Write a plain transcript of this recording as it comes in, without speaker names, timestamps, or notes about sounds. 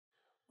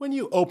When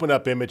you open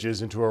up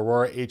images into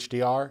Aurora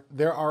HDR,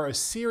 there are a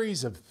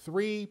series of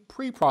 3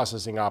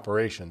 pre-processing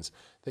operations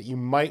that you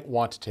might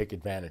want to take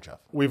advantage of.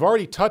 We've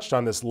already touched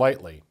on this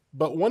lightly,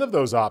 but one of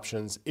those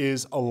options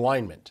is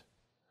alignment.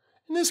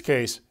 In this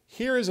case,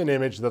 here is an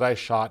image that I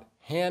shot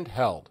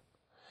handheld,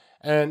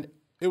 and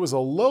it was a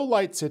low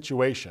light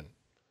situation,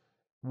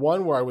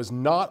 one where I was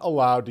not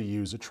allowed to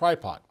use a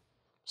tripod.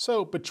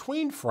 So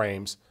between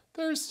frames,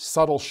 there's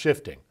subtle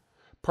shifting,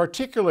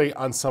 particularly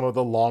on some of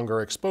the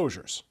longer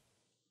exposures.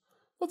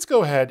 Let's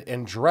go ahead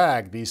and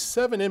drag these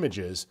 7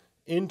 images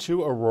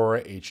into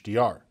Aurora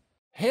HDR.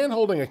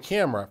 Hand-holding a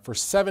camera for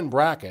 7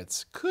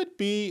 brackets could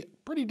be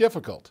pretty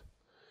difficult.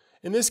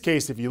 In this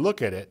case, if you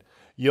look at it,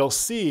 you'll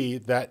see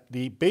that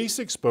the base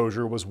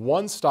exposure was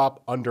 1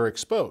 stop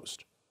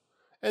underexposed.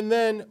 And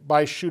then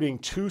by shooting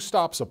 2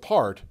 stops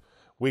apart,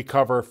 we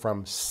cover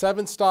from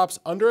 7 stops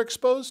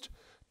underexposed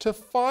to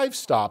 5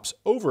 stops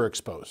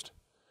overexposed.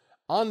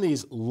 On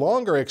these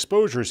longer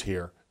exposures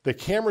here, the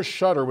camera's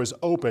shutter was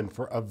open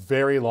for a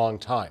very long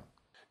time.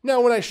 Now,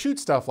 when I shoot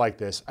stuff like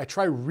this, I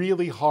try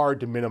really hard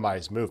to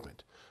minimize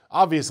movement.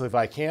 Obviously, if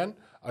I can,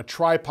 a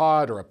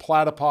tripod or a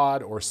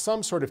platypod or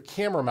some sort of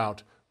camera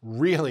mount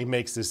really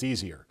makes this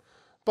easier.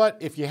 But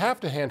if you have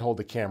to handhold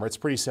the camera, it's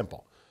pretty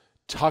simple.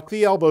 Tuck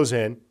the elbows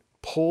in,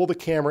 pull the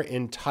camera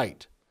in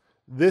tight.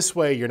 This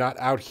way, you're not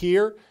out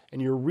here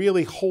and you're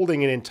really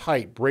holding it in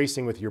tight,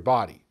 bracing with your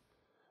body.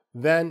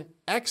 Then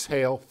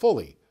exhale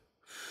fully.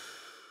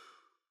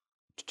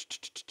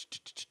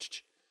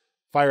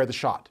 Fire the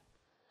shot.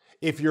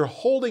 If you're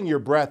holding your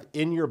breath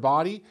in your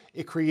body,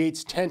 it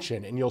creates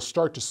tension and you'll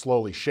start to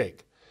slowly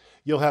shake.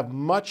 You'll have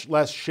much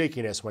less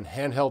shakiness when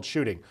handheld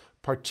shooting,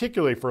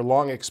 particularly for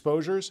long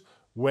exposures,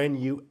 when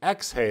you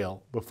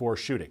exhale before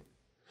shooting.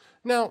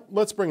 Now,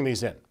 let's bring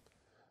these in.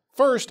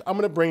 First, I'm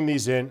going to bring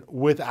these in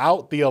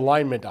without the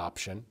alignment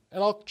option,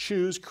 and I'll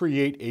choose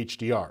Create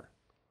HDR.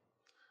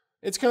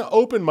 It's going to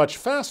open much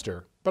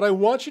faster, but I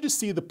want you to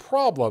see the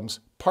problems,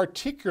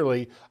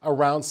 particularly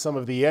around some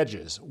of the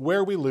edges,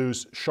 where we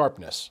lose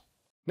sharpness.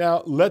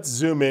 Now, let's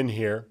zoom in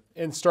here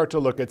and start to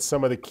look at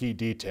some of the key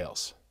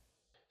details.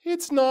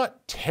 It's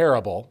not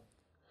terrible,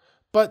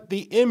 but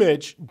the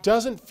image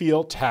doesn't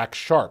feel tack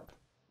sharp.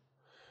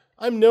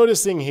 I'm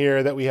noticing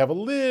here that we have a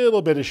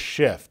little bit of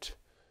shift.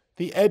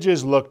 The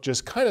edges look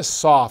just kind of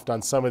soft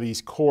on some of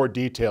these core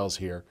details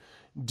here,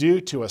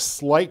 due to a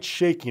slight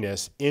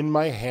shakiness in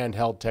my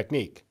handheld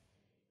technique.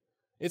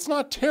 It's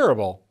not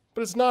terrible,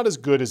 but it's not as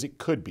good as it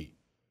could be.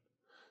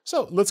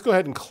 So let's go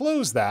ahead and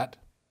close that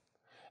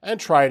and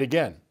try it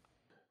again.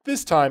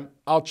 This time,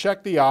 I'll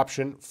check the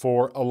option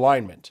for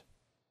alignment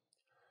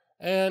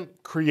and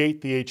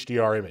create the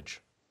HDR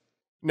image.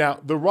 Now,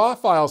 the raw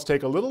files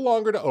take a little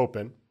longer to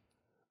open,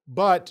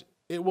 but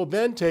it will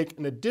then take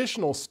an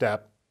additional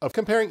step of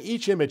comparing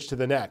each image to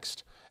the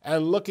next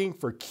and looking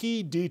for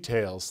key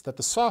details that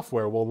the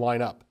software will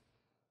line up.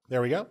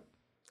 There we go.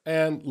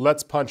 And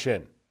let's punch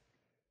in.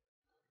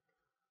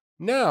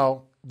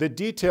 Now, the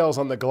details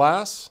on the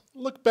glass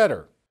look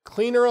better,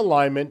 cleaner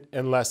alignment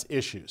and less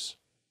issues.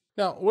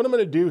 Now, what I'm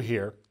going to do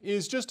here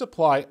is just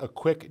apply a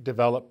quick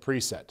develop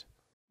preset.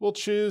 We'll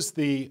choose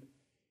the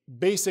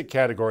basic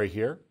category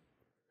here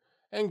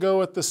and go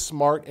with the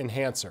Smart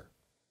Enhancer.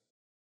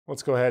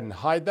 Let's go ahead and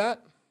hide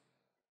that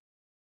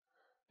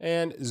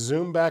and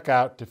zoom back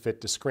out to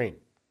fit the screen.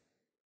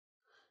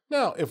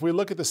 Now, if we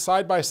look at the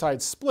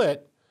side-by-side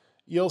split,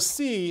 you'll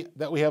see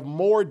that we have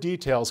more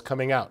details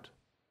coming out.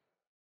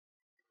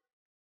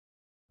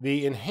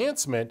 The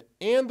enhancement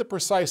and the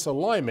precise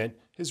alignment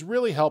has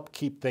really helped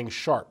keep things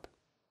sharp.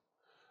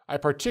 I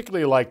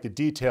particularly like the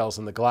details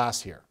in the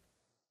glass here.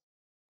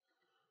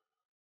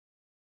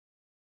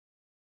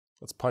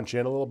 Let's punch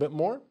in a little bit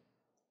more.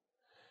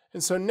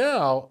 And so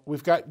now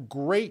we've got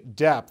great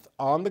depth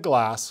on the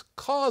glass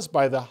caused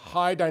by the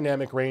high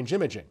dynamic range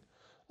imaging.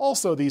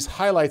 Also, these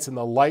highlights in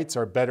the lights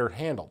are better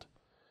handled.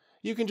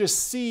 You can just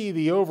see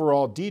the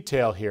overall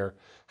detail here,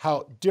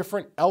 how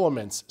different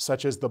elements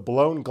such as the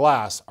blown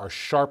glass are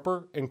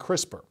sharper and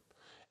crisper.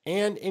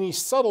 And any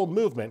subtle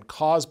movement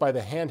caused by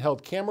the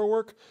handheld camera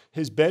work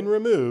has been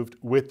removed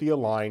with the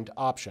aligned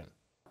option.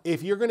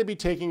 If you're going to be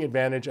taking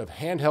advantage of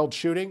handheld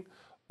shooting,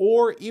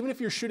 or even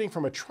if you're shooting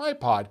from a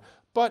tripod,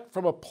 but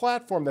from a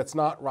platform that's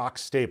not rock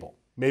stable.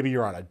 Maybe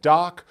you're on a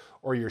dock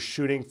or you're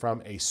shooting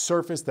from a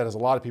surface that has a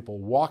lot of people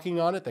walking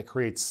on it that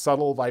creates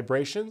subtle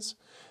vibrations.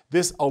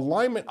 This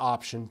alignment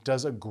option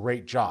does a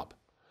great job.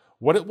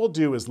 What it will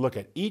do is look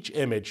at each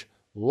image,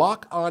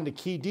 lock on to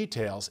key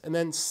details, and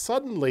then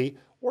suddenly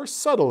or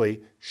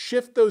subtly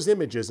shift those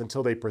images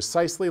until they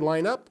precisely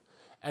line up,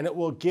 and it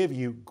will give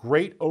you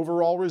great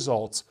overall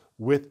results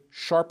with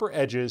sharper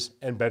edges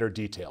and better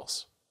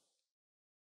details.